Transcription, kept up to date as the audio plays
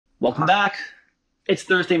Welcome back. It's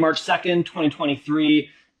Thursday, March 2nd, 2023.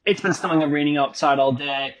 It's been snowing and raining outside all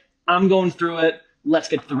day. I'm going through it. Let's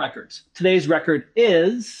get to the records. Today's record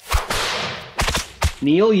is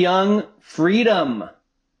Neil Young, Freedom.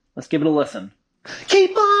 Let's give it a listen.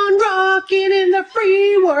 Keep on rocking in the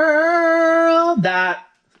free world. That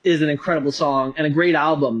is an incredible song and a great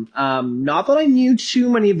album. Not that I knew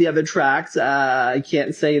too many of the other tracks. I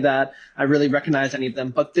can't say that I really recognize any of them,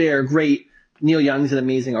 but they're great. Neil Young's an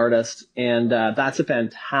amazing artist, and that's a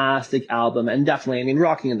fantastic album. And definitely, I mean,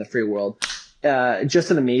 Rocking in the Free World,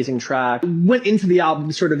 just an amazing track. Went into the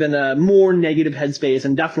album sort of in a more negative headspace,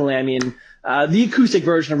 and definitely, I mean, the acoustic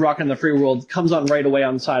version of Rocking in the Free World comes on right away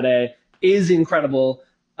on side A, is incredible.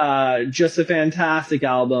 Just a fantastic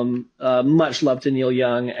album. Much love to Neil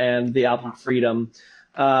Young and the album Freedom,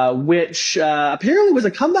 which apparently was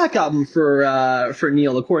a comeback album for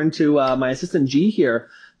Neil, according to my assistant G here.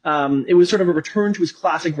 It was sort of a return to his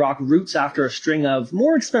classic rock roots after a string of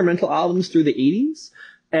more experimental albums through the 80s.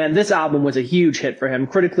 And this album was a huge hit for him,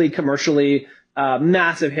 critically, commercially,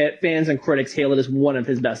 massive hit. Fans and critics hail it as one of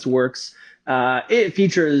his best works. It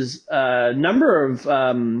features a number of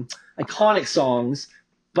iconic songs,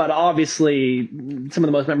 but obviously some of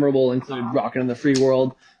the most memorable include Rockin' in the Free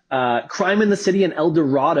World, Crime in the City, and El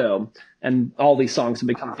Dorado. And all these songs have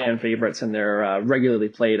become fan favorites, and they're regularly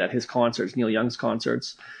played at his concerts, Neil Young's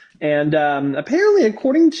concerts. And apparently,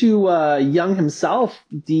 according to Young himself,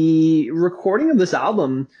 the recording of this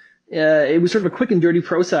album, it was sort of a quick and dirty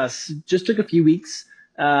process. Just took a few weeks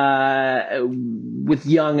with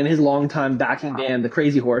Young and his longtime backing band, the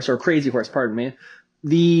Crazy Horse, pardon me.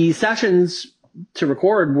 The sessions to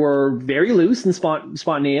record were very loose and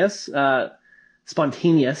spontaneous, with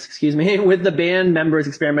the band members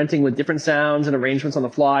experimenting with different sounds and arrangements on the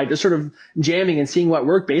fly, just sort of jamming and seeing what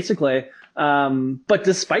worked, basically. But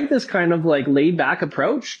despite this kind of like laid back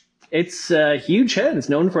approach, it's a huge hit. It's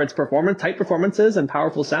known for its tight performances and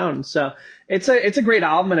powerful sound. So it's a great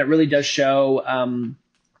album, and it really does show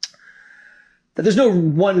that there's no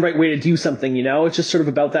one right way to do something, you know? It's just sort of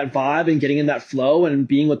about that vibe and getting in that flow and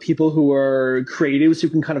being with people who are creatives who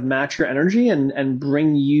can kind of match your energy and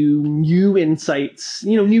bring you new insights,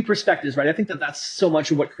 you know, new perspectives, right? I think that that's so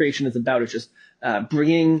much of what creation is about. It's just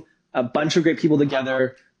bringing a bunch of great people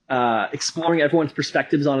together, exploring everyone's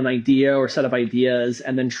perspectives on an idea or set of ideas,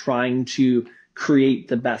 and then trying to create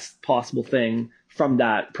the best possible thing from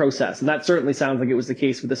that process. And that certainly sounds like it was the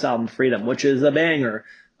case with this album, Freedom, which is a banger.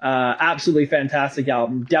 Absolutely fantastic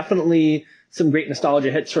album. Definitely some great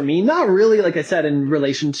nostalgia hits for me. Not really, like I said, in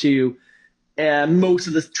relation to most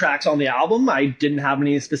of the tracks on the album. I didn't have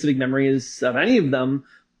any specific memories of any of them,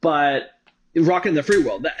 but Rockin' in the Free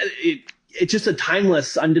World, it's just a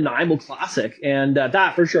timeless, undeniable classic. And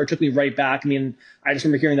that for sure took me right back. I mean, I just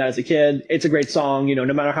remember hearing that as a kid. It's a great song, you know,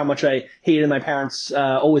 no matter how much I hated my parents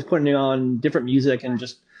always putting on different music and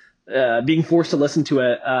just being forced to listen to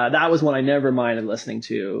it, that was one I never minded listening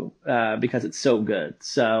to because it's so good.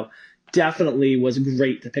 So definitely was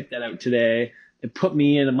great to pick that out today. It put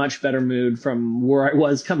me in a much better mood from where I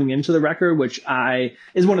was coming into the record, which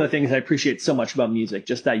is one of the things I appreciate so much about music,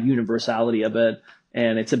 just that universality of it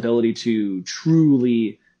and its ability to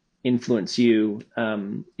truly influence you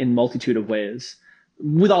in multitude of ways.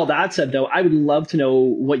 With all that said, though, I would love to know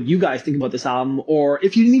what you guys think about this album, or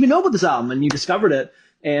if you didn't even know about this album and you discovered it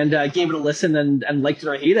and gave it a listen and liked it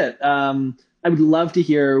or hate it. I would love to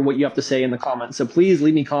hear what you have to say in the comments. So please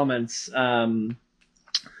leave me comments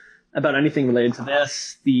about anything related to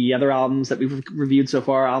this, the other albums that we've reviewed so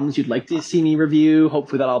far, albums you'd like to see me review.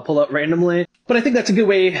 Hopefully that I'll pull out randomly. But I think that's a good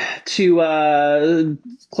way to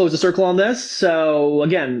close the circle on this. So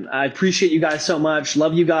again, I appreciate you guys so much.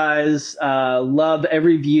 Love you guys. Love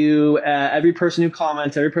every view, every person who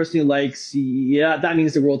comments, every person who likes. Yeah, that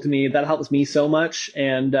means the world to me. That helps me so much.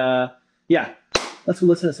 And yeah, let's go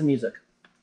listen to some music.